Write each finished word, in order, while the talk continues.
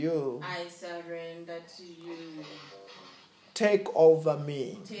you. I surrender to you. Take over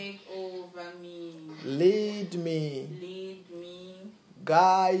me. Take over me. Lead me. Lead me.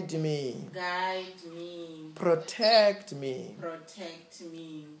 Guide me. Guide me. Protect me. Protect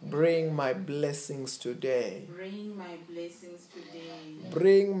me. Bring my blessings today. Bring my blessings today.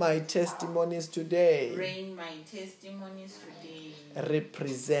 Bring my testimonies today. Bring my testimonies today.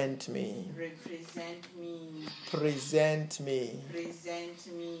 Represent me. Represent me. Present me. Present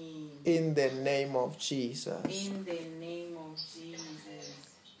me. In the name of Jesus. In the name of Jesus.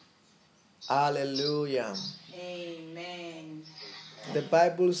 Hallelujah. Amen. The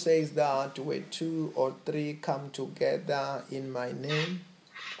Bible says that where 2 or 3 come together in my name,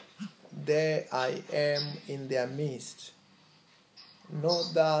 there I am in their midst. Know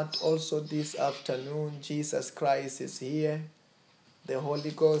that also this afternoon Jesus Christ is here. The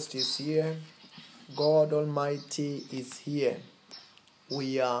Holy Ghost is here. God Almighty is here.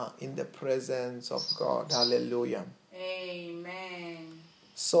 We are in the presence of God. Hallelujah. Amen.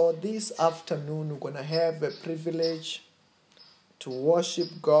 So this afternoon we're going to have a privilege to worship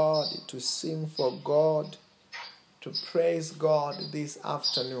God, to sing for God, to praise God this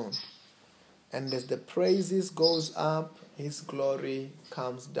afternoon. And as the praises goes up, His glory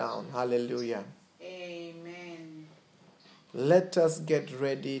comes down. Hallelujah. Amen. Let us get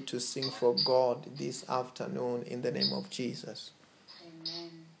ready to sing for God this afternoon in the name of Jesus.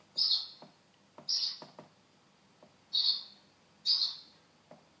 Amen.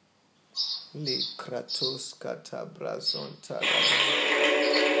 Li kratos kata brazonta. I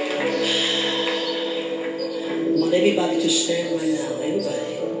want everybody to stand right now.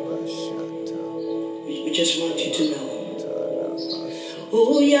 Everybody. We just want you to know.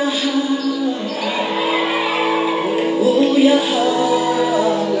 Oh yeah. Oh yeah.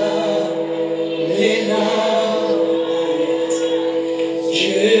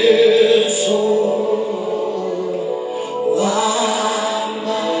 Jesus.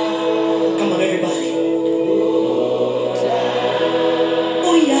 Come on, everybody.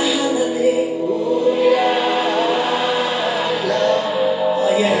 Oh yeah. Oh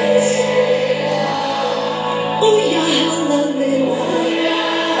yes. Oh yeah.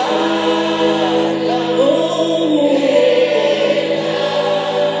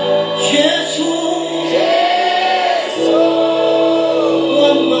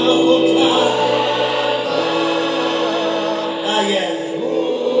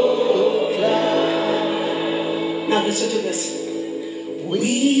 Now listen to this. We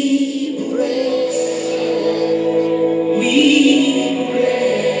praise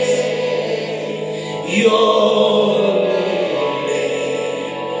your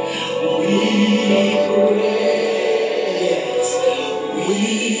name. We praise. We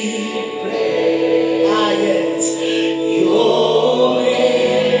praise. Ah, yes. Your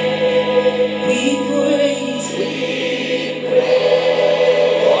name. We praise. We praise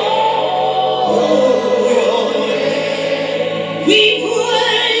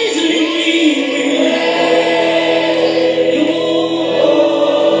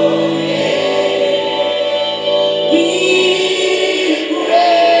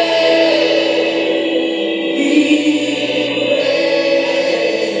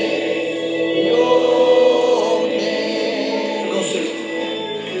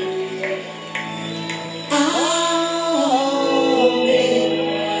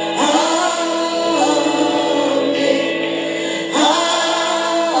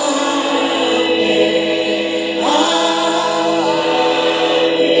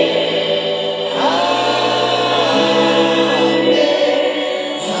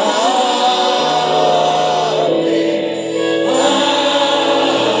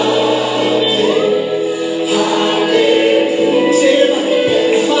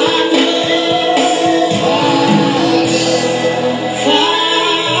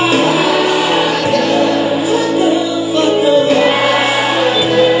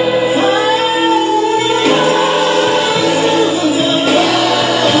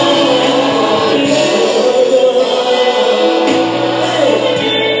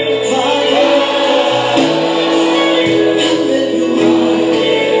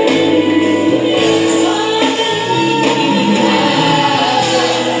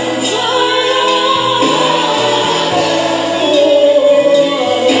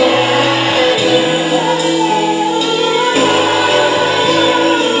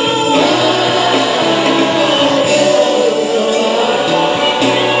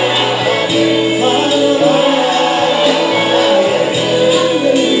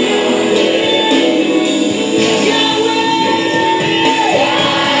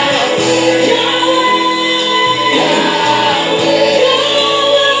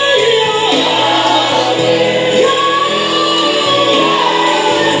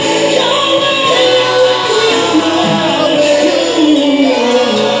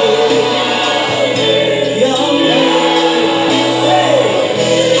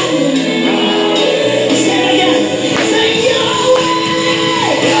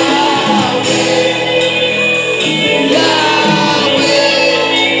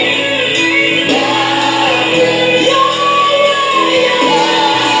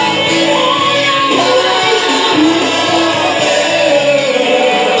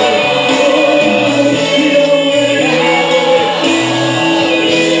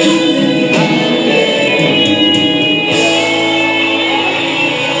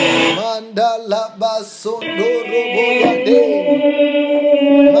Manda laba sondoro boyade.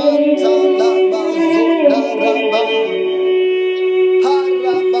 Manta laba zondaraba.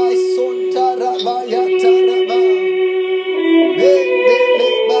 Paraba sontaraba yataraba. Mende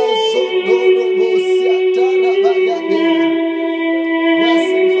leba sondoro bosiataraba yade.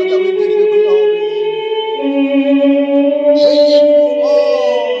 Blessing, Father, we give you glory. We give you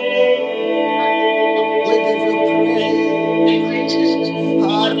honor. We give you praise.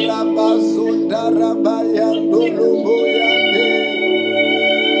 Harabazondarabaya ndoloboyande.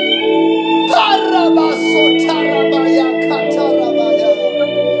 Parabasotarabaya katarabaya.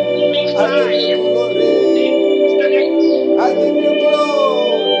 I give you glory. I give you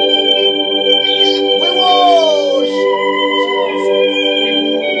glory. We worship you, Jesus.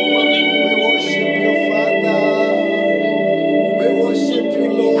 We worship you, Father. We worship you,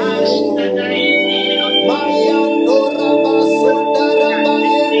 Lord.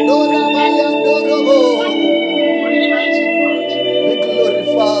 Be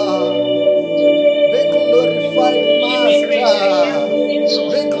glorified. Be glorified, Master.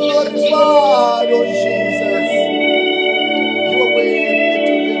 Be glorified, oh Jesus. You are worthy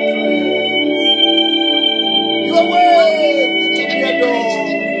to be praised. You are worthy to be adored.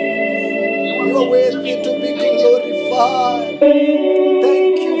 You are worthy to be glorified.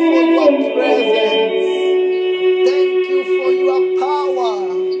 Thank you for your presence. Thank you for your power.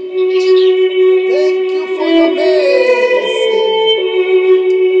 Thank you for your mercy.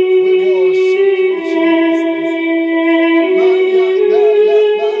 We worship you, Jesus. Mayanda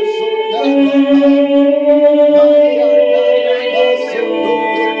laba sondaraba. Mayanda laba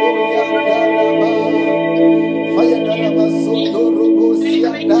sondorobo yandaraba. Mayandaraba sondorobo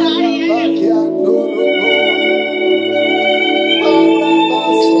siandaraba yandorobo. Maraba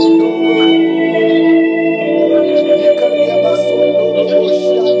sondoro. Yekariaba sondorobo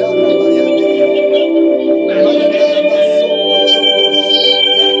shiandaraba yande. Mayandaraba sondorobo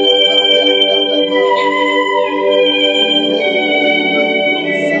shiandaraba yandaraba. Mende libro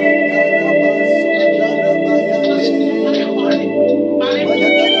sandaraba sondaraba yande.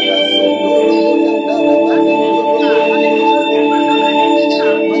 Mayandaraba sondorobo yandaraba yandorobo.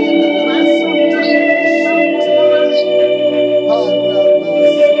 Mayandaraba sondorobo shata. Paraba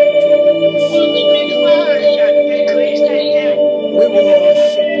sondorobo shandaba. We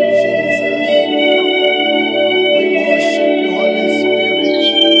worship you, Jesus. We worship you, Holy Spirit.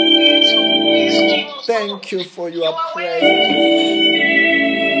 Thank you for your presence.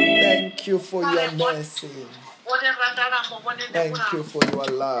 Thank you for your mercy. Thank you for your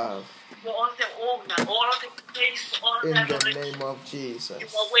love. In the name of Jesus. You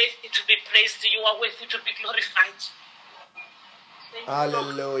are worthy to be praised. You are worthy to be glorified. Thank you, Lord.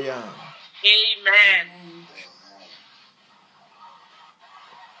 Hallelujah. Amen.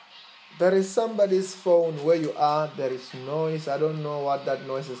 There is somebody's phone where you are. There is noise. I don't know what that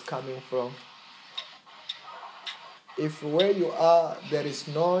noise is coming from. If where you are there is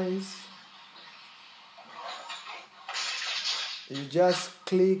noise, you just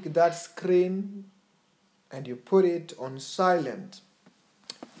click that screen and you put it on silent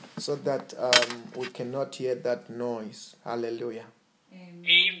so that we cannot hear that noise. Hallelujah.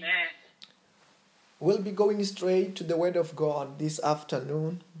 Amen. We'll be going straight to the Word of God this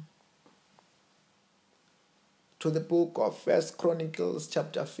afternoon, to the book of 1 Chronicles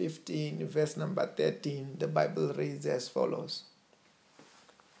chapter 15, verse number 13. The Bible reads as follows.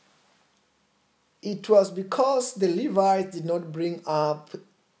 It was because the Levites did not bring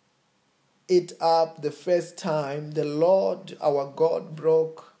it up the first time, the Lord our God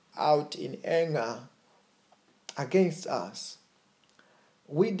broke out in anger against us.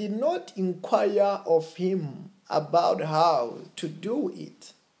 We did not inquire of him about how to do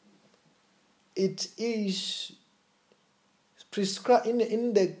it. It is prescribed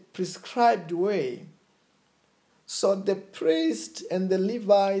in the prescribed way. So the priests and the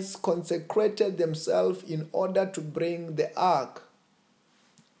Levites consecrated themselves in order to bring the ark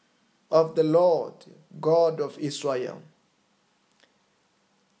of the Lord, God of Israel.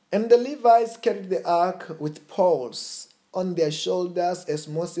 And the Levites carried the ark with poles on their shoulders as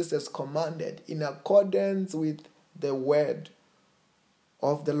Moses has commanded, in accordance with the word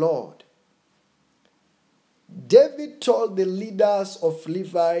of the Lord. David told the leaders of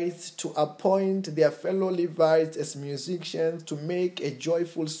Levites to appoint their fellow Levites as musicians to make a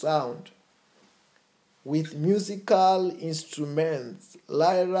joyful sound with musical instruments,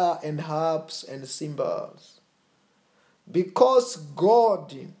 lyre and harps and cymbals. Because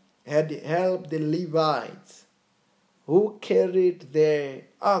God had helped the Levites who carried the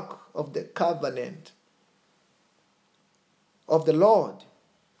ark of the covenant of the Lord,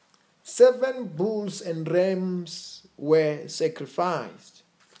 7 bulls and rams were sacrificed.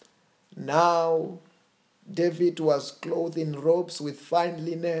 Now David was clothed in robes with fine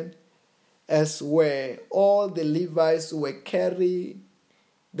linen, as were all the Levites who were carrying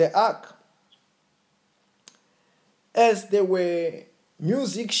the ark. As there were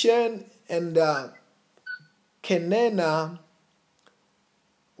musicians and Kenana,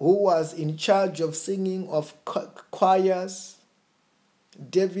 who was in charge of singing of choirs,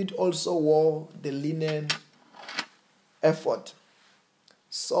 David also wore the linen ephod.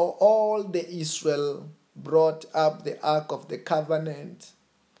 So all the Israel brought up the ark of the covenant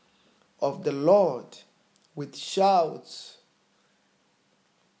of the Lord with shouts,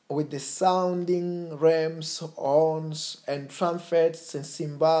 with the sounding rams, horns, and trumpets, and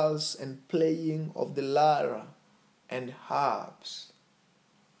cymbals, and playing of the lyre and harps.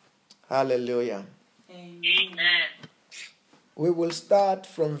 Hallelujah. Amen. We will start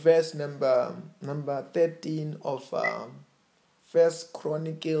from verse number 13 of 1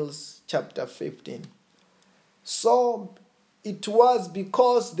 Chronicles chapter 15. So it was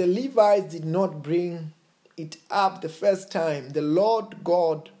because the Levites did not bring it up the first time, the Lord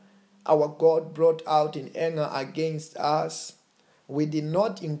God, our God, brought out in anger against us. We did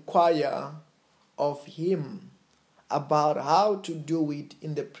not inquire of him about how to do it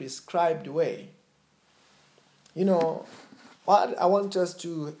in the prescribed way. You know, what I want us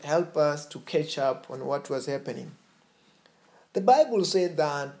to help us to catch up on what was happening. The Bible said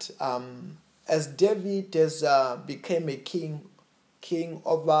that as David became a king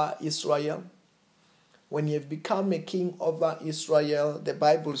over Israel, when he had become a king over Israel, the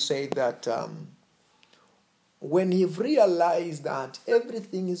Bible said that when he realized that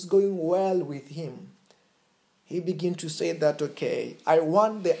everything is going well with him, he began to say that, okay, I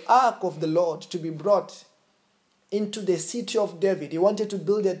want the ark of the Lord to be brought into the city of David. He wanted to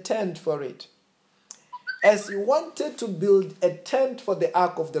build a tent for it. As he wanted to build a tent for the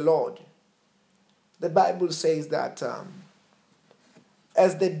ark of the Lord, the Bible says that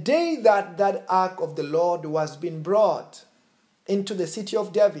as the day that ark of the Lord was being brought into the city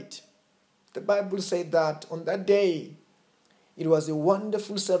of David, the Bible said that on that day, it was a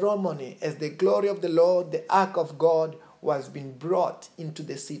wonderful ceremony as the glory of the Lord, the ark of God, was being brought into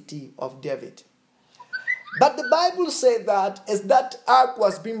the city of David. But the Bible said that as that ark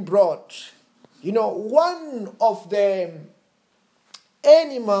was being brought, one of the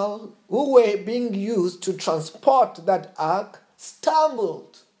animals who were being used to transport that ark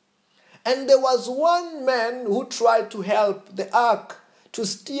stumbled. And there was one man who tried to help the ark to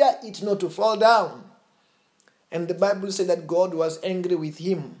steer it not to fall down. And the Bible said that God was angry with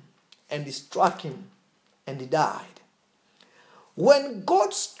him and he struck him and he died. When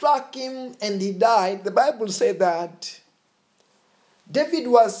God struck him and he died, the Bible said that David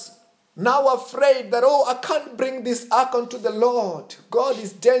was now afraid that, I can't bring this ark unto the Lord. God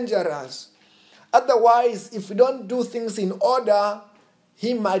is dangerous. Otherwise, if we don't do things in order,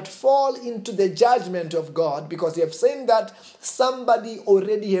 he might fall into the judgment of God, because he have seen that somebody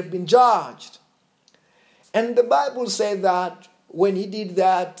already have been judged. And the Bible said that when he did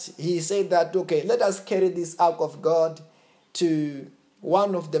that, he said that, okay, let us carry this ark of God to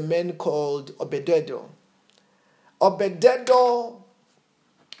one of the men called Obed-Edom. Obed-Edom,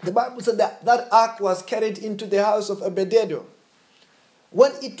 the Bible said that ark was carried into the house of Obed-Edom.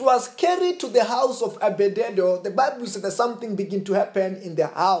 When it was carried to the house of Obed-Edom, the Bible said that something began to happen in the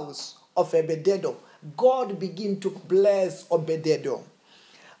house of Obed-Edom. God began to bless Obed-Edom.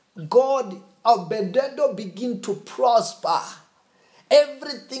 Obed-Edom began to prosper.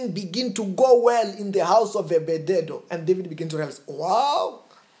 Everything began to go well in the house of Obed-Edom. And David began to realize, wow,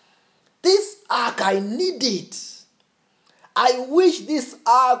 this ark, I need it. I wish this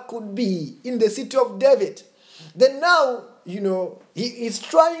ark could be in the city of David. Then now, he is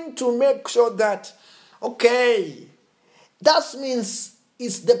trying to make sure that, okay, that means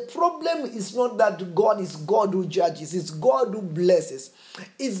the problem is not that God is God who judges, it's God who blesses.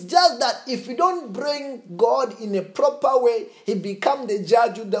 It's just that if you don't bring God in a proper way, he becomes the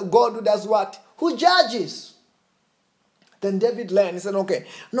judge, the God who does what? Who judges. Then David learned, he said, okay,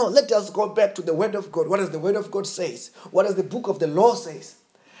 no, let us go back to the word of God. What does the word of God say? What does the book of the law say?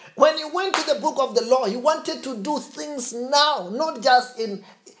 When he went to the book of the law, he wanted to do things now, not just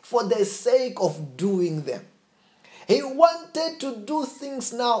for the sake of doing them. He wanted to do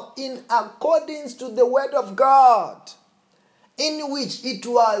things now in accordance to the word of God, in which it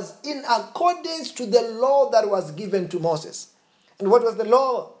was in accordance to the law that was given to Moses. And what was the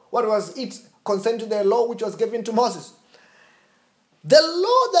law? What was it concerned to the law which was given to Moses? The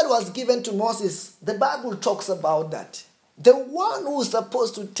law that was given to Moses, the Bible talks about that. The one who is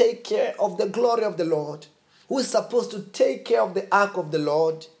supposed to take care of the glory of the Lord, who is supposed to take care of the ark of the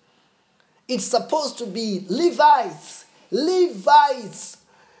Lord, it's supposed to be Levites. Levites,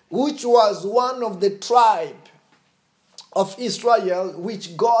 which was one of the tribe of Israel,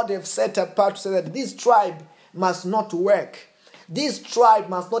 which God have set apart so that this tribe must not work. This tribe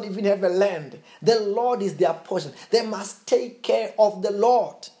must not even have a land. The Lord is their portion. They must take care of the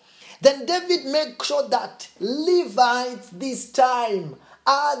Lord. Then David made sure that Levites this time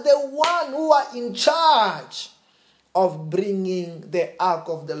are the one who are in charge of bringing the ark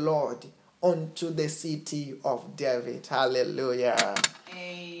of the Lord onto the city of David. Hallelujah.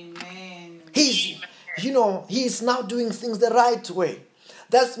 Amen. He's now doing things the right way.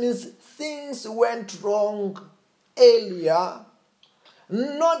 That means things went wrong earlier,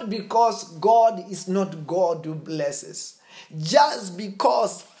 not because God is not God who blesses, just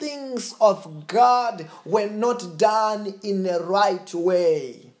because things of God were not done in the right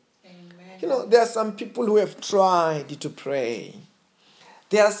way. Amen. There are some people who have tried to pray.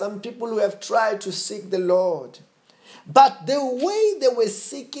 There are some people who have tried to seek the Lord. But the way they were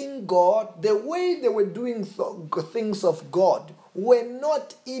seeking God, the way they were doing things of God, were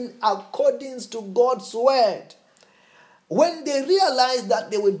not in accordance to God's word. When they realized that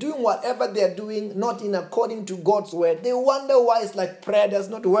they were doing whatever they are doing, not in according to God's word, they wonder why it's like prayer does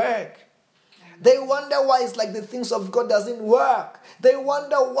not work. They wonder why it's like the things of God doesn't work. They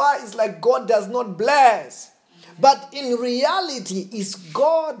wonder why it's like God does not bless. But in reality, is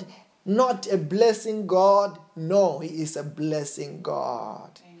God not a blessing God? No, He is a blessing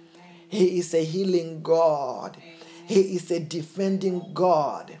God. Amen. He is a healing God. Amen. He is a defending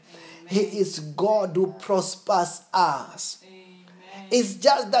God. Amen. He is God who prospers us. Amen. It's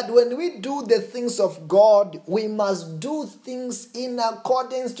just that when we do the things of God, we must do things in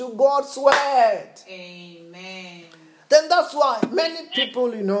accordance to God's word. Amen. Then that's why many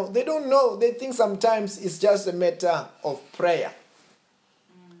people, they don't know. They think sometimes it's just a matter of prayer.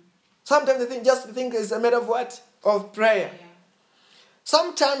 Sometimes they think it's a matter of what? Of prayer. Yeah.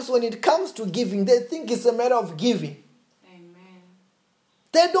 Sometimes when it comes to giving, they think it's a matter of giving. Amen.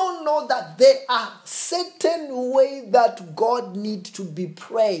 They don't know that there are certain ways that God needs to be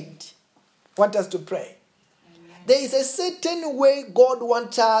prayed. Want us to pray. Amen. There is a certain way God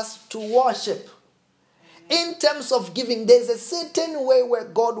wants us to worship. In terms of giving, there's a certain way where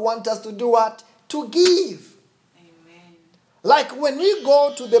God wants us to do what? To give. Amen. Like when we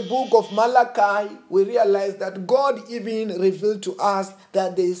go to the book of Malachi, we realize that God even revealed to us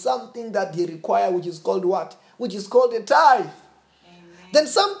that there is something that He requires, which is called what? Which is called a tithe. Amen. Then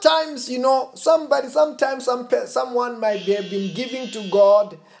sometimes, someone might have been giving to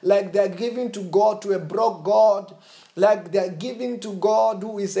God, like they're giving to God to a broke God, like they're giving to God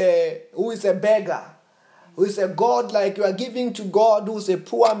who is a beggar, who is a God like you are giving to God who is a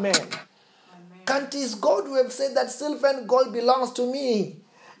poor man. Can't his God who have said that silver and gold belongs to me?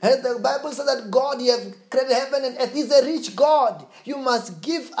 And the Bible says that God, He have created heaven and earth. He's a rich God. You must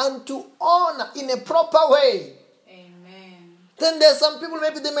give unto honor in a proper way. Amen. Then there's some people,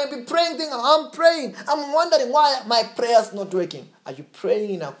 maybe they may be praying, thinking, I'm praying. I'm wondering why my prayer's not working. Are you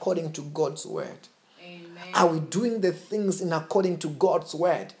praying according to God's word? Amen. Are we doing the things in according to God's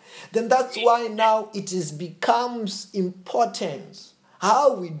word? Then that's why now becomes important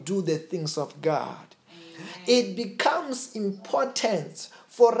how we do the things of God. Amen. It becomes important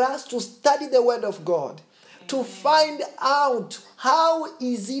for us to study the word of God, to find out how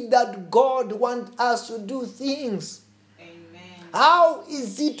is it that God wants us to do things. Amen. How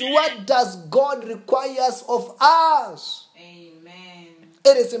is it, what does God requires of us? Amen.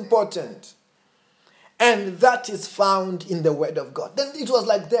 It is important. And that is found in the word of God. Then it was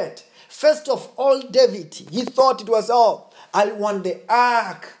like that. First of all, David, he thought it was I want the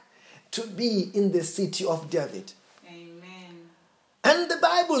ark to be in the city of David. Amen. And the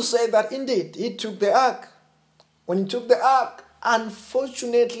Bible says that indeed he took the ark. When he took the ark,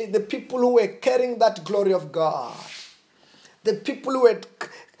 unfortunately, the people who were carrying that glory of God, the people who were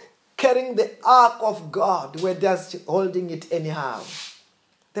carrying the ark of God were just holding it anyhow.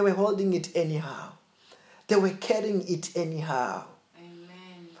 They were holding it anyhow. They were carrying it anyhow.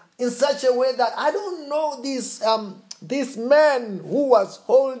 Amen. In such a way that I don't know this man who was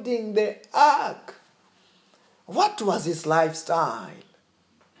holding the ark. What was his lifestyle?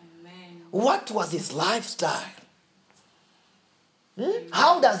 Amen. What was his lifestyle?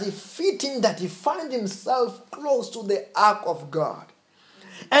 How does it fit in that he find himself close to the ark of God?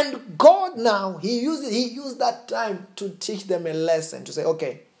 And God now, he used that time to teach them a lesson, to say,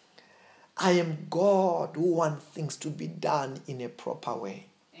 okay, I am God who wants things to be done in a proper way.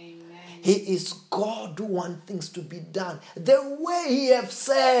 Amen. He is God who wants things to be done the way He have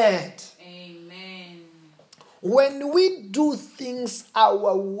said. Amen. When we do things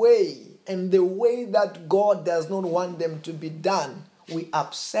our way and the way that God does not want them to be done, we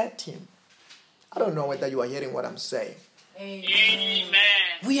upset Him. I don't know whether you are hearing what I'm saying. Amen.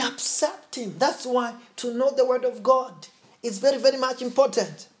 We upset Him. That's why to know the Word of God is very, very much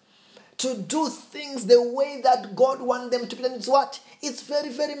important. To do things the way that God wants them to be done is what? It's very,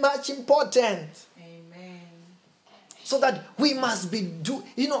 very much important. Amen. So that we must be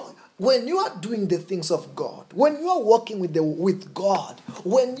when you are doing the things of God, when you are walking with God,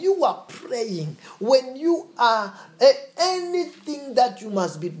 when you are praying, when you are anything that you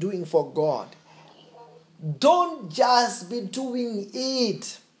must be doing for God, don't just be doing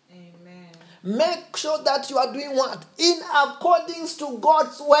it. Amen. Make sure that you are doing what? In accordance to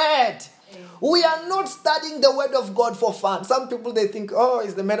God's word. Amen. We are not studying the word of God for fun. Some people, they think,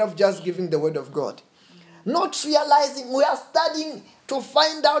 it's the matter of just giving the word of God. Not realizing we are studying to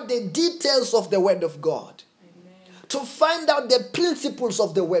find out the details of the word of God. Amen. To find out the principles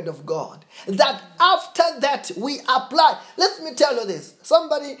of the word of God. That after that we apply. Let me tell you this.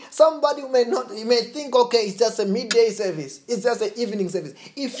 Somebody may think, okay, it's just a midday service. It's just an evening service.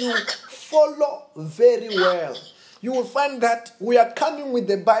 If you follow very well, you will find that we are coming with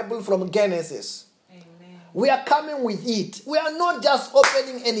the Bible from Genesis. Amen. We are coming with it. We are not just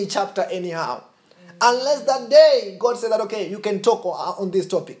opening any chapter anyhow. Unless that day God said that, okay, you can talk on this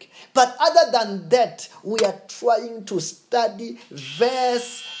topic. But other than that, we are trying to study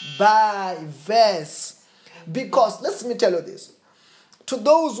verse by verse. Because, let me tell you this. To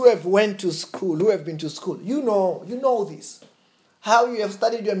those who have went to school, who have been to school, you know this. How you have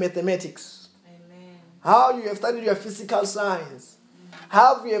studied your mathematics. Amen. How you have studied your physical science.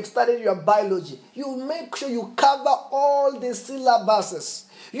 How you have studied your biology. You make sure you cover all the syllabuses.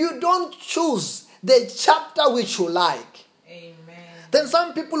 You don't choose the chapter which you like. Amen. Then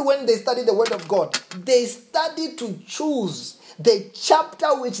some people, when they study the word of God, they study to choose the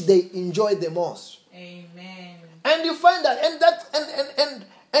chapter which they enjoy the most. Amen. And you find that,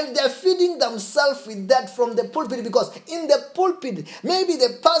 and they're feeding themselves with that from the pulpit, because in the pulpit, maybe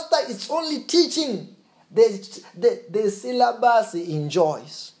the pastor is only teaching the syllabus he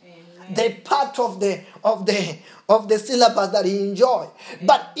enjoys. Amen. The part of the syllabus that he enjoys.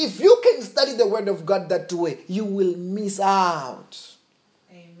 But if you can study the word of God that way, you will miss out.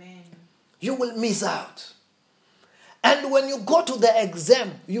 Amen. You will miss out. And when you go to the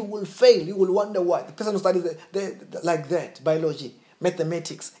exam, you will fail. You will wonder why. The person who studies like that, biology,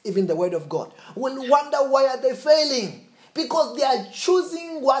 mathematics, even the word of God, will wonder why are they failing. Because they are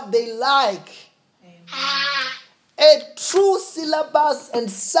choosing what they like. Amen. A true syllabus and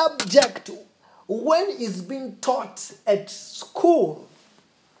subject, when it's being taught at school,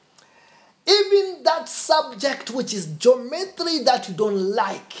 even that subject which is geometry that you don't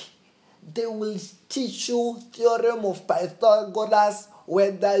like, they will teach you theorem of Pythagoras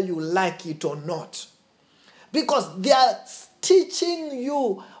whether you like it or not. Because they are teaching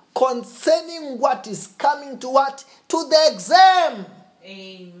you concerning what is coming to what? To the exam.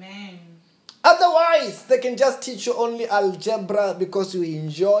 Amen. Otherwise, they can just teach you only algebra because you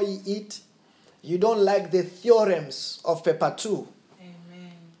enjoy it. You don't like the theorems of paper 2.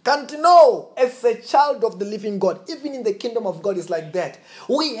 Amen. Can't know, as a child of the living God, even in the kingdom of God, it's like that.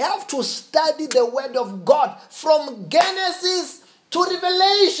 We have to study the word of God from Genesis to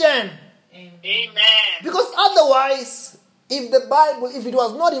Revelation. Amen. Because otherwise, if the Bible, if it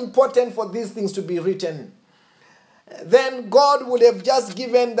was not important for these things to be written, then God would have just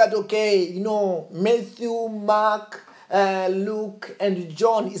given that, okay, Matthew, Mark, Luke, and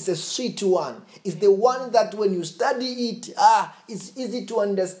John is a sweet one. It's the one that when you study it, it's easy to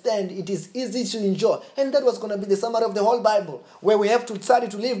understand. It is easy to enjoy. And that was going to be the summary of the whole Bible, where we have to study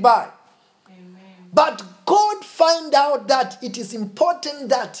to live by. Amen. But God found out that it is important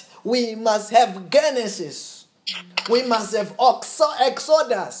that we must have Genesis. We must have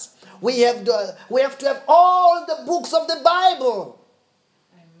Exodus. We have to have all the books of the Bible.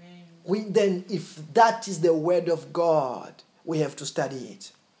 Amen. Then, if that is the word of God, we have to study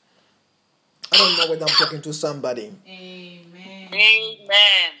it. I don't know whether I'm talking to somebody. Amen.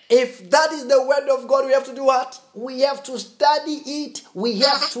 Amen. If that is the word of God, we have to do what? We have to study it. We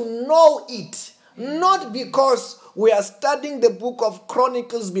have to know it. Not because we are studying the book of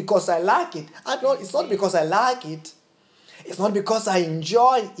Chronicles because I like it. It's not because I like it. It's not because I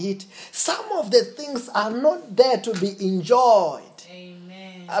enjoy it. Some of the things are not there to be enjoyed.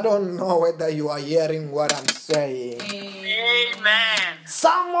 Amen. I don't know whether you are hearing what I'm saying. Amen.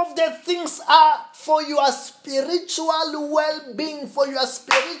 Some of the things are for your spiritual well-being, for your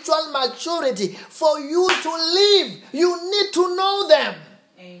spiritual maturity, for you to live. You need to know them.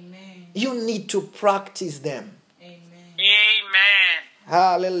 Amen. You need to practice them. Amen. Amen.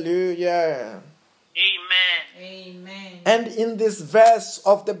 Hallelujah. Amen. Amen. And in this verse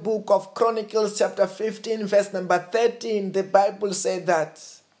of the book of Chronicles chapter 15 verse number 13, the Bible said that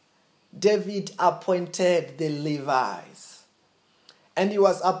David appointed the Levites. And he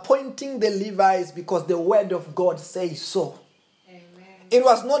was appointing the Levites because the word of God says so. Amen. It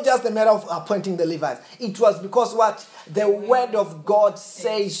was not just a matter of appointing the Levites. It was because what? The word of God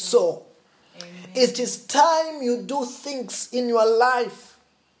says so. Amen. It is time you do things in your life.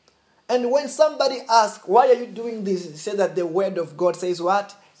 And when somebody asks, why are you doing this? Say that the word of God says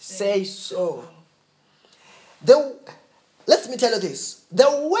what? Say so. Let me tell you this. The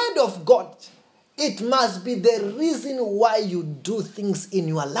word of God, it must be the reason why you do things in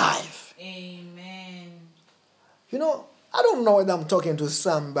your life. Amen. You know, I don't know whether I'm talking to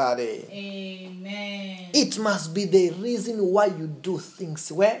somebody. Amen. It must be the reason why you do things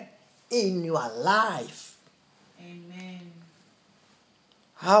where? In your life. Amen.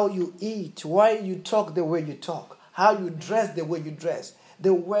 How you eat, why you talk the way you talk, how you dress the way you dress.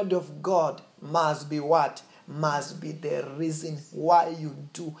 The word of God must be what? Must be the reason why you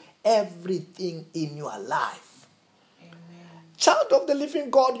do everything in your life. Amen. Child of the living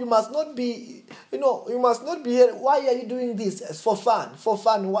God, you must not be, you must not be here. Why are you doing this? It's for fun. For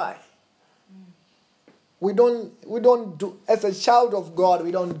fun, why? We don't do, as a child of God,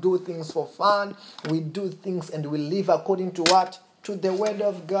 we don't do things for fun. We do things and we live according to what? To the word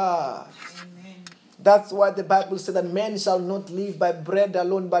of God. Amen. That's why the Bible said that man shall not live by bread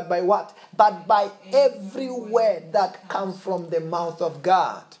alone, but by what? But by every word that comes from the mouth of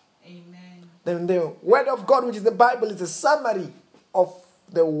God. Amen. Then the word of God, which is the Bible, is a summary of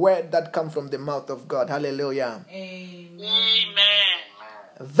the word that comes from the mouth of God. Hallelujah. Amen. Amen.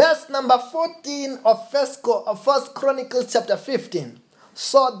 Verse number 14 of First Chronicles chapter 15.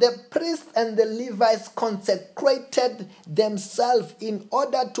 So the priests and the Levites consecrated themselves in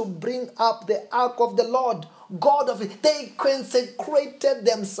order to bring up the ark of the Lord, God of it. They consecrated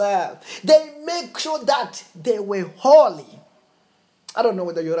themselves. They make sure that they were holy. I don't know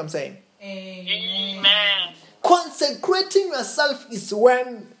whether you hear what I'm saying. Amen. Consecrating yourself is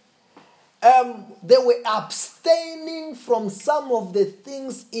when they were abstaining from some of the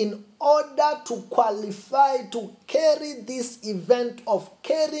things in order to qualify to carry this event of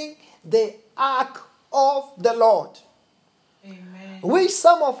carrying the ark of the Lord. Amen. Which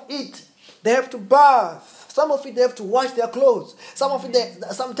some of it, they have to bath. Some of it, they have to wash their clothes. Some of it,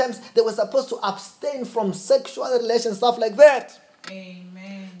 sometimes they were supposed to abstain from sexual relations, stuff like that.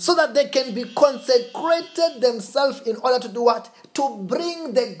 Amen. So that they can be consecrated themselves in order to do what? To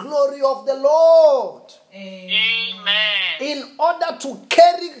bring the glory of the Lord. Amen. In order to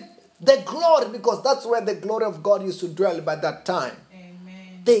carry the glory, because that's where the glory of God used to dwell by that time.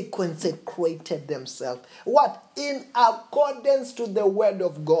 Amen. They consecrated themselves. What? In accordance to the word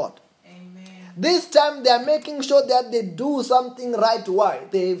of God. Amen. This time they are making sure that they do something right. Why?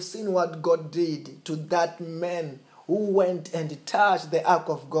 They've seen what God did to that man who went and touched the ark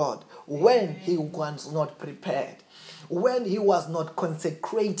of God when he was not prepared, when he was not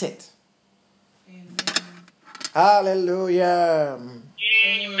consecrated. Amen. Hallelujah.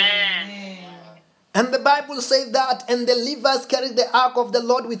 Amen. And the Bible says that, and the Levites carried the ark of the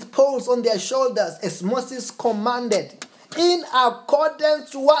Lord with poles on their shoulders, as Moses commanded, in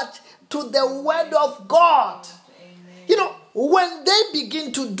accordance to what? To the word of God. Amen. When they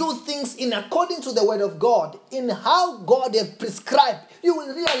begin to do things in according to the word of God, in how God has prescribed, you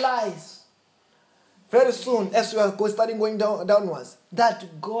will realize very soon, as you are starting going downwards,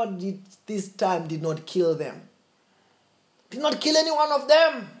 that God this time did not kill them. Did not kill any one of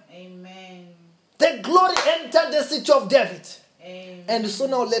them. Amen. The glory entered the city of David. Amen. And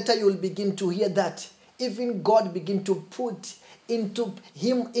sooner or later you will begin to hear that even God begin to put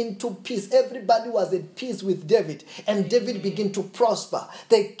him into peace. Everybody was at peace with David. And David began to prosper.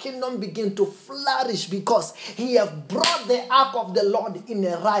 The kingdom began to flourish because he have brought the ark of the Lord in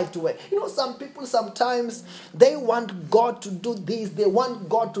a right way. Some people sometimes, they want God to do this. They want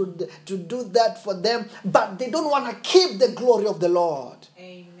God to do that for them. But they don't want to keep the glory of the Lord.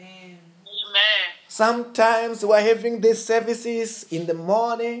 Amen. Amen. Sometimes we're having these services in the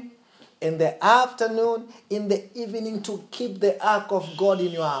morning, in the afternoon, in the evening to keep the ark of God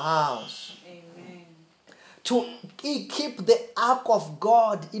in your house. Amen. to keep the ark of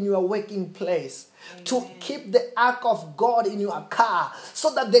God in your working place, to keep the ark of God in your car,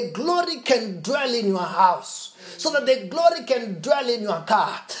 so that the glory can dwell in your house, so that the glory can dwell in your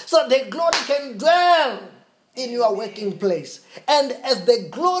car, so that the glory can dwell in your working place. And as the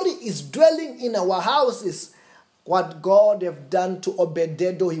glory is dwelling in our houses, what God have done to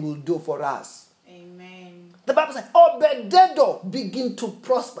Obed-Edom, he will do for us. The Bible says, Obed-Edom begin to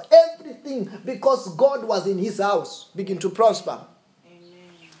prosper. Everything, because God was in his house, begin to prosper. Amen.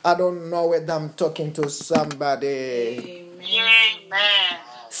 I don't know whether I'm talking to somebody. Amen.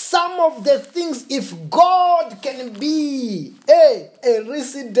 Some of the things, if God can be a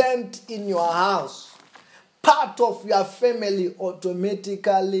resident in your house, part of your family,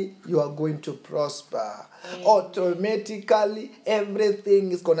 automatically you are going to prosper. Automatically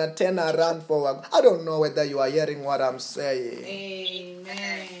everything is going to turn around for. I don't know whether you are hearing what I'm saying.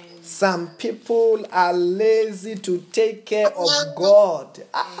 Amen. Some people are lazy to take care of God.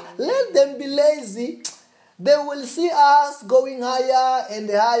 Let them be lazy. They will see us going higher and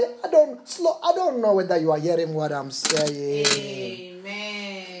higher. I don't know whether you are hearing what I'm saying.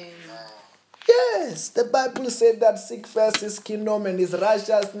 Amen. Yes, the Bible said that seek first his kingdom and his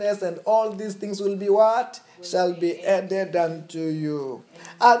righteousness, and all these things will be what? Shall be added unto you.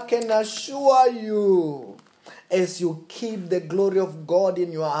 I can assure you, as you keep the glory of God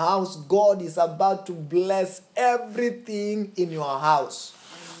in your house, God is about to bless everything in your house.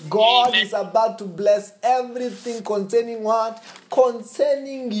 God is about to bless everything concerning what?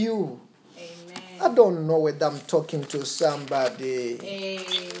 Concerning you. I don't know whether I'm talking to somebody.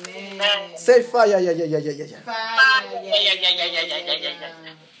 Amen. Say fire, yeah. Fire.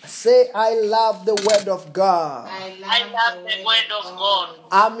 Say, I love the word of God. I love the word of God.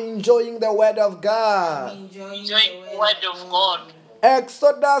 I'm enjoying the word of God. Enjoying the word of God.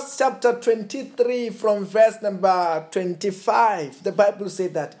 Exodus chapter 23 from verse number 25. The Bible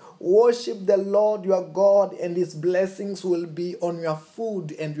says that worship the Lord your God, and his blessings will be on your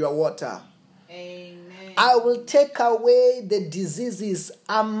food and your water. Amen. I will take away the diseases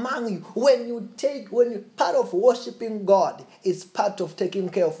among you. When part of worshiping God is part of taking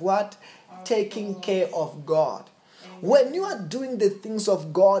care of what? Taking care of God. When you are doing the things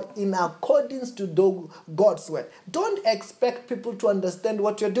of God in accordance to God's word, don't expect people to understand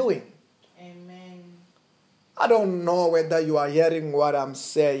what you're doing. Amen. I don't know whether you are hearing what I'm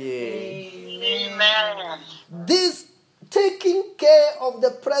saying. Amen. This taking care of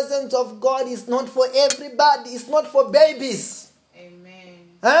the presence of God is not for everybody. It's not for babies.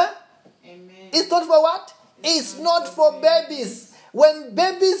 Amen. Huh? Amen. It's not for what? It's not for babies. When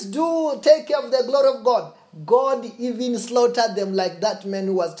babies do take care of the glory of God, God even slaughtered them, like that man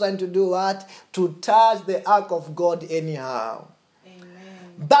who was trying to do what? To touch the ark of God anyhow.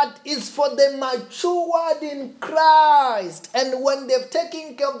 But it's for the matured in Christ. And when they've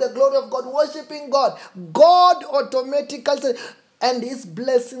taken care of the glory of God, worshiping God, God automatically says, and his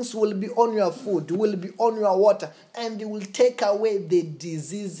blessings will be on your food, will be on your water, and he will take away the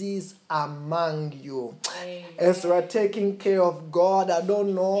diseases among you. Amen. As we are taking care of God, I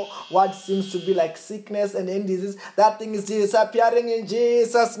don't know what seems to be like sickness and any disease. That thing is disappearing in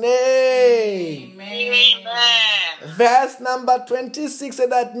Jesus' name. Amen. Verse number 26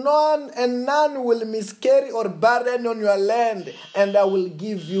 said that none will miscarry or barren on your land, and I will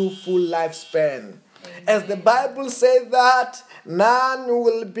give you full lifespan. As the Bible says that none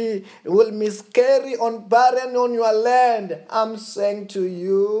will miscarry or barren on your land, I'm saying to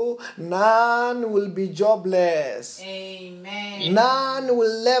you, none will be jobless. Amen. None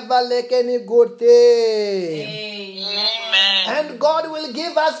will never lack any good thing. Amen. And God will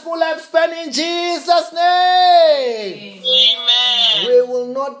give us full lifespan in Jesus' name. Amen. We will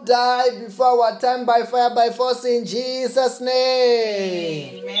not die before our time by fire, by force in Jesus'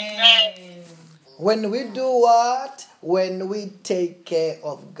 name. Amen. When we do what? When we take care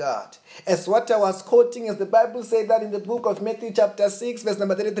of God. As what I was quoting, as the Bible says that in the book of Matthew chapter 6, verse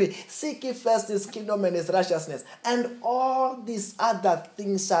number 33, seek ye first his kingdom and his righteousness, and all these other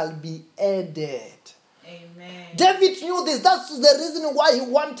things shall be added. Amen. David knew this. That's the reason why he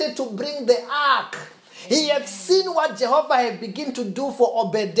wanted to bring the ark. He had seen what Jehovah had begun to do for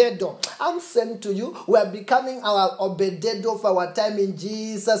Obed-Edom. I'm saying to you, we are becoming our Obed-Edom for our time in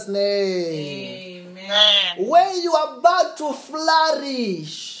Jesus' name. Amen. Where you are about to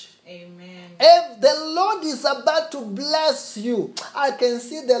flourish. Amen. If the Lord is about to bless you, I can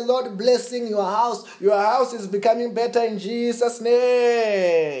see the Lord blessing your house. Your house is becoming better in Jesus'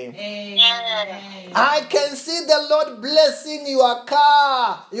 name. Amen. I can see the Lord blessing your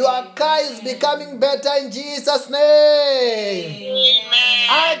car. Your car is becoming better in Jesus' name. Amen.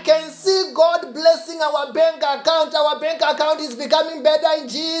 I can see God blessing our bank account. Our bank account is becoming better in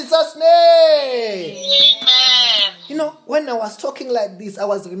Jesus' name. Amen. You know, when I was talking like this, I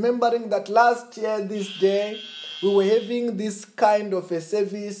was remembering that last year, this day, we were having this kind of a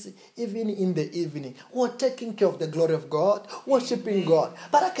service, even in the evening. We were taking care of the glory of God, worshiping God.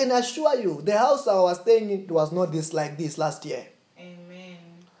 But I can assure you, the house I was staying in was not this like this last year. Amen.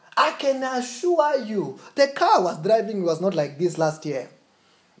 I can assure you, the car I was driving was not like this last year.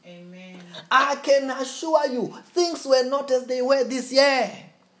 Amen. I can assure you, things were not as they were this year.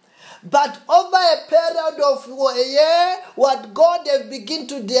 But over a period of a year, what God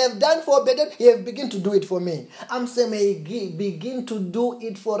have done for Beden, He have begin to do it for me. I'm saying, may He begin to do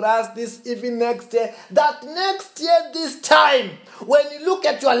it for us this even next year. That next year, this time, when you look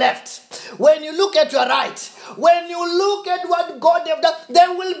at your left, when you look at your right, when you look at what God have done,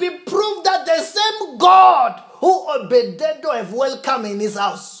 there will be proof that the same God who Obededo have welcomed in His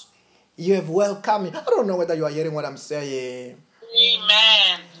house, you have welcomed Him. I don't know whether you are hearing what I'm saying.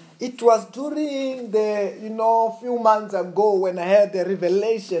 Amen. It was during the, few months ago when I had the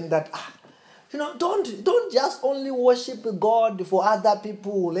revelation that, don't just only worship God for other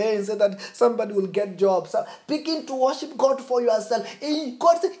people and say that somebody will get jobs. Begin to worship God for yourself.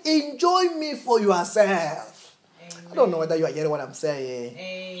 God said, enjoy me for yourself. Amen. I don't know whether you are hearing what I'm saying.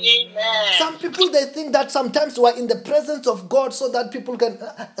 Amen. Some people, they think that sometimes we are in the presence of God so that people can...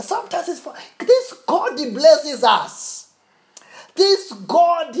 sometimes it's for... This God, He blesses us. This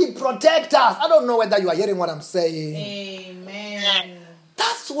God, He protects us. I don't know whether you are hearing what I'm saying. Amen.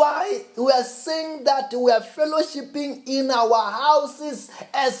 That's why we are saying that we are fellowshipping in our houses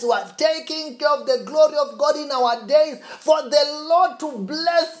as we are taking care of the glory of God in our days. For the Lord to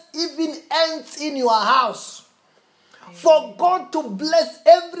bless even ants in your house. For God to bless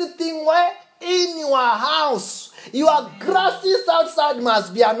everything where? In your house. Your grasses outside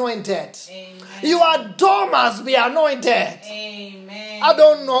must be anointed. Amen. Your door must be anointed. Amen. I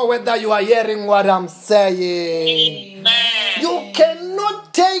don't know whether you are hearing what I'm saying. Amen. You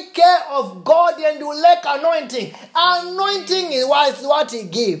cannot take care of God and you lack anointing. Anointing is what He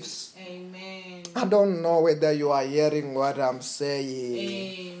gives. Amen. I don't know whether you are hearing what I'm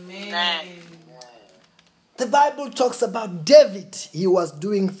saying. Amen. The Bible talks about David. He was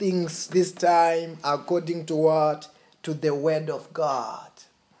doing things this time according to what? To the word of God.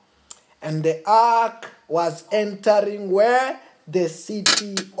 And the ark was entering where? The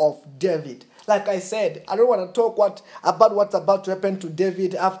city of David. Like I said, I don't want to talk about what's about to happen to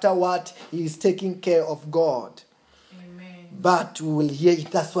David after what he is taking care of God. Amen. But we will hear it.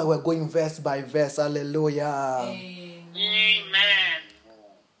 That's why we're going verse by verse. Hallelujah. Amen.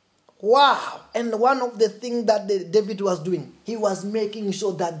 Wow. And one of the things that David was doing, he was making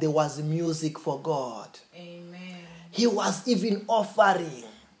sure that there was music for God. Amen. He was even offering.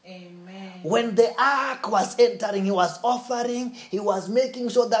 Amen. When the ark was entering, he was offering. He was making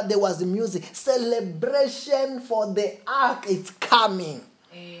sure that there was music. Celebration for the ark is coming.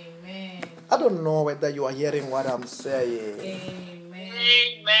 Amen. I don't know whether you are hearing what I'm saying. Amen.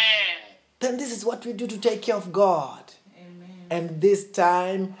 Amen. Then this is what we do to take care of God. Amen. And this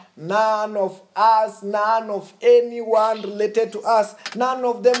time, none of us, none of anyone related to us, none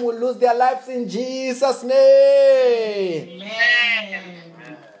of them will lose their lives in Jesus' name. Amen.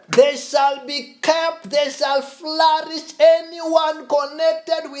 They shall be kept, they shall flourish. Anyone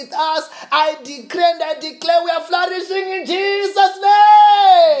connected with us, I decree and I declare we are flourishing in Jesus'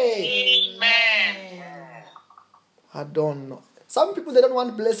 name. Amen. I don't know. Some people, they don't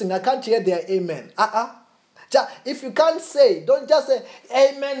want blessing. I can't hear their amen. If you can't say, don't just say,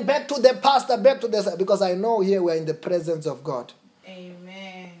 amen, back to the pastor, back to the... Because I know here we are in the presence of God.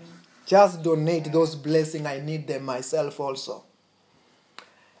 Amen. Just donate those blessings. I need them myself also.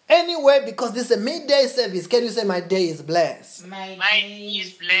 Anyway, because this is a midday service, can you say my day is blessed? My day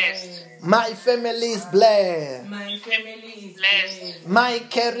is blessed. My family is blessed. My family is Blessed. blessed. My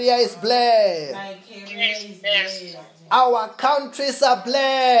career is blessed. My career is blessed. Our countries are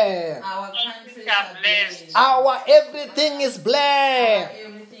blessed. Our countries are are blessed. blessed. Our everything is blessed.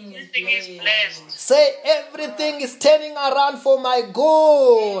 Everything is Everything is blessed. blessed. Say everything is turning around for my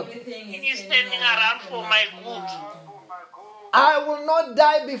good. Everything It is turning around for my good. I will not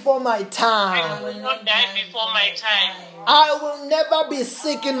die before my I time. will not die before my time. I will never be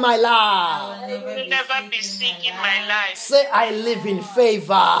sick in my life. I will never be sick in my life. Say I live in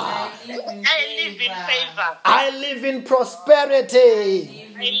favor. I in favor. I live in prosperity.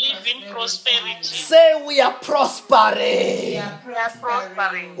 I live in prosperity. Say we are We prospering. are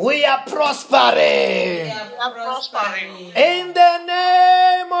prospering. We are prospering. We are prospering. In the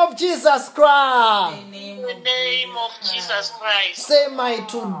name of Jesus Christ. In the In the name of Jesus Christ. Say my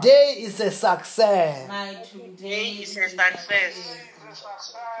today is a success. My today is a success.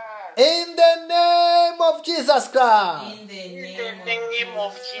 In the name of Jesus Christ. In the In the name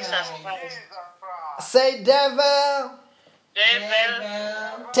of Jesus Christ. Say devil,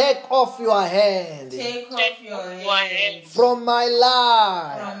 Devil, take off your hand Take off your hand from my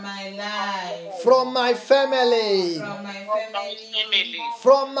life, from my life, from my family, from my my family, family,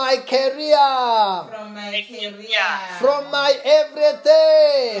 from my career, from my career, from my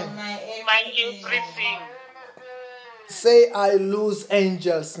everything. from my my everything. everything. Say I lose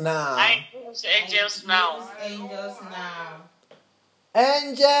angels now. I lose angels now. Angels now.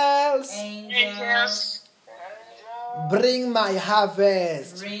 Angels, Angels, Angels, bring my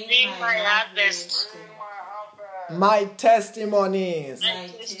harvest, bring my harvest, my testimonies, my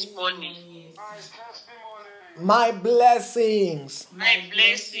testimony, testimonies, my blessings, my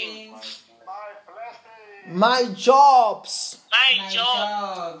blessings, my jobs, my my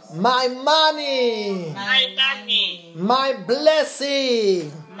job, jobs, my money, my money, my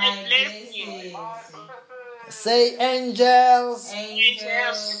blessing. my blessings. blessings. Say angels,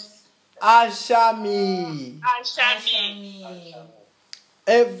 Angels, usher me usher usher me me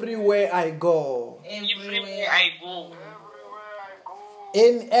everywhere I go. everywhere I go.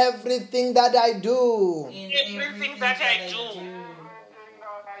 In everything that I do. in Everything that I do.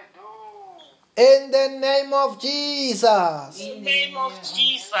 In the name of Jesus. In the name of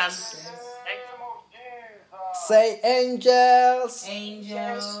Jesus. Say angels,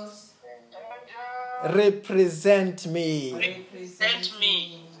 Angels, represent me represent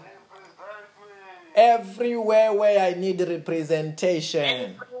me everywhere where I need representation.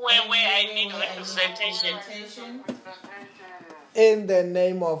 Everywhere where I need representation. representation. In the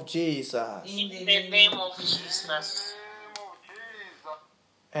name of Jesus. In In the name of Jesus.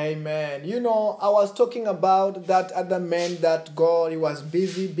 Amen. You know, I was talking about that other man that God, he was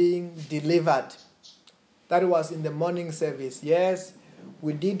busy being delivered. That was in the morning service. Yes,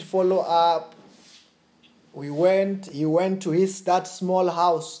 we did follow up. He went to that small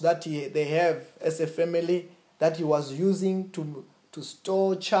house that they have as a family that he was using to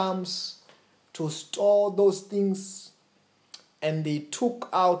store charms, to store those things. And they took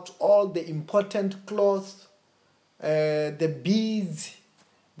out all the important clothes, the beads,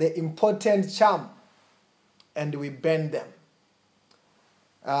 the important charm, and we burned them.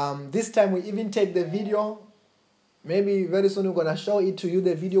 This time we even take the video. Maybe very soon we're going to show it to you,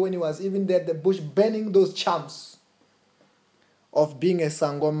 the video when he was even there at the bush burning those charms of being a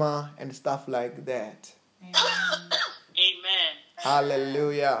Sangoma and stuff like that. Amen.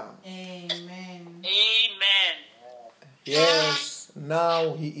 Hallelujah. Amen. Amen. Yes,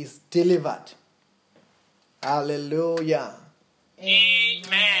 now he is delivered. Hallelujah.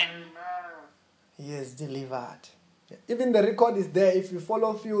 Amen. He is delivered. Even the record is there. If you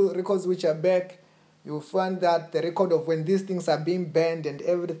follow a few records which are back, you'll find that the record of when these things are being burned and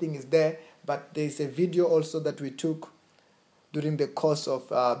everything is there. But there's a video also that we took during the course of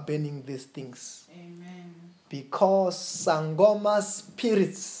burning these things. Amen. Because Sangoma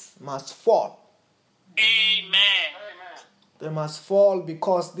spirits must fall. Amen. They must fall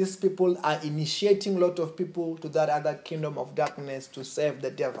because these people are initiating a lot of people to that other kingdom of darkness to serve the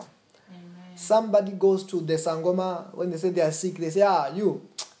devil. Amen. Somebody goes to the Sangoma, when they say they are sick, they say, you,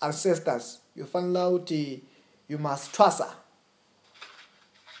 ancestors, you find out you must trust her.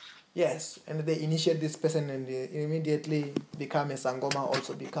 Yes, and they initiate this person and they immediately become a Sangoma,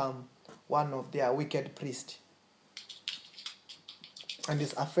 also become one of their wicked priests. And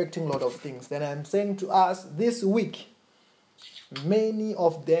it's affecting a lot of things. Then I'm saying to us, this week, many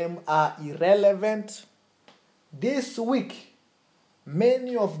of them are irrelevant. This week,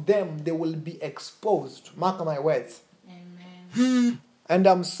 many of them, they will be exposed. Mark my words. Amen. And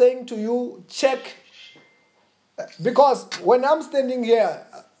I'm saying to you, check. Because when I'm standing here,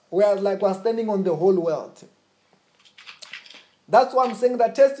 we're standing on the whole world. That's why I'm saying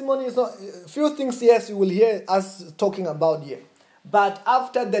that testimony is not... A few things, yes, you will hear us talking about here. But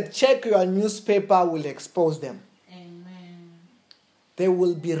after that, check your newspaper will expose them. Amen. They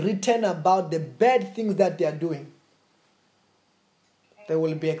will be written about the bad things that they are doing. They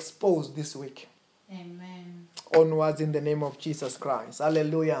will be exposed this week. Amen. Onwards in the name of Jesus Christ.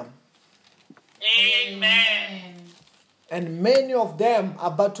 Hallelujah. Amen. And many of them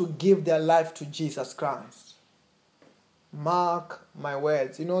are about to give their life to Jesus Christ. Mark my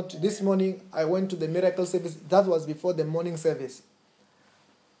words. You know, this morning I went to the miracle service. That was before the morning service.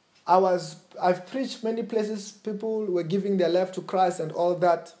 I've preached many places. People were giving their life to Christ and all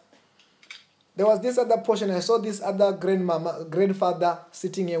that. There was this other portion. I saw this other grandfather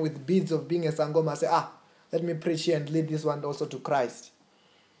sitting here with beads of being a Sangoma. I said, let me preach here and lead this one also to Christ.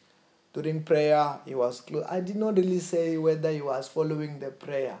 During prayer, he was close. I did not really say whether he was following the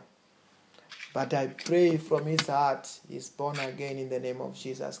prayer. But I pray from his heart, he's born again in the name of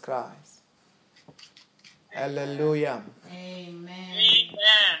Jesus Christ. Hallelujah. Amen.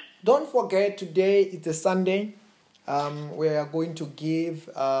 Amen. Don't forget, today it's a Sunday. We are going to give.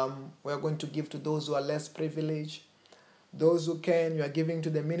 We are going to give to those who are less privileged. Those who can, you are giving to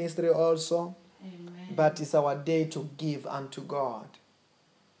the ministry also. Amen. But it's our day to give unto God.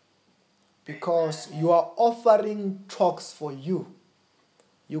 Because you are offering talks for you.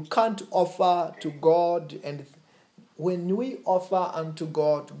 You can't offer to God, and when we offer unto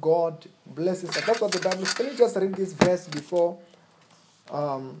God, God blesses us. That's what the Bible says. Can you just read this verse before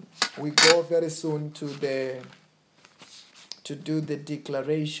we go very soon to do the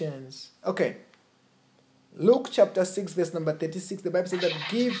declarations? Okay. Luke chapter 6, verse number 36. The Bible says that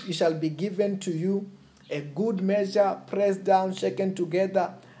give, it shall be given to you, a good measure, pressed down, shaken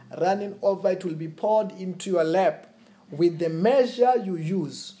together, running over, it will be poured into your lap. With the measure you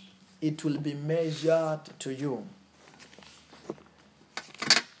use, it will be measured to you.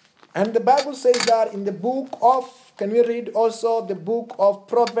 And the Bible says that in the book of, can we read also the book of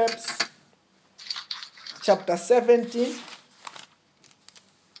Proverbs, chapter 17,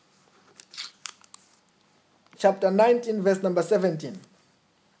 chapter 19, verse number 17.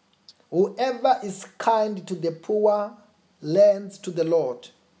 Whoever is kind to the poor lends to the Lord.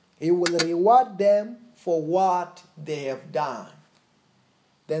 He will reward them for what they have done.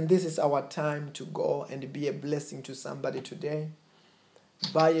 Then this is our time to go and be a blessing to somebody today.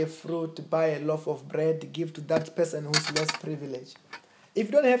 Buy a fruit, buy a loaf of bread, give to that person who's less privileged. If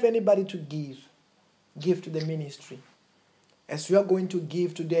you don't have anybody to give to the ministry. As we are going to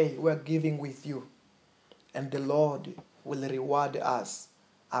give today, we are giving with you. And the Lord will reward us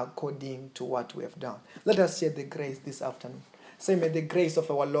according to what we have done. Let us share the grace this afternoon. Say, may the grace of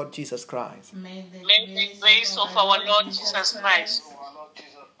our Lord Jesus Christ, May the grace of our Lord Jesus Christ,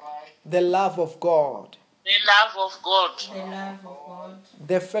 the love of God, the love of God, the love of God,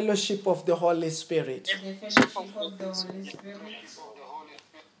 the fellowship of the Holy Spirit the fellowship of the Holy Spirit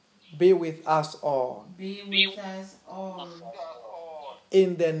be with us all. be with us all.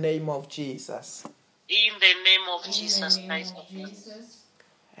 In the name of Jesus. in the name of In Jesus the name Christ. of Jesus.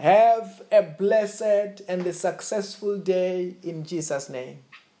 Have a blessed and a successful day in Jesus' name.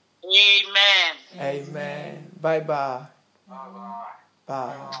 Amen. Amen. Bye-bye.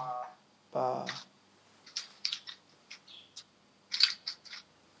 Bye. Bye.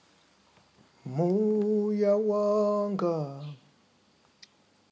 Muya wanga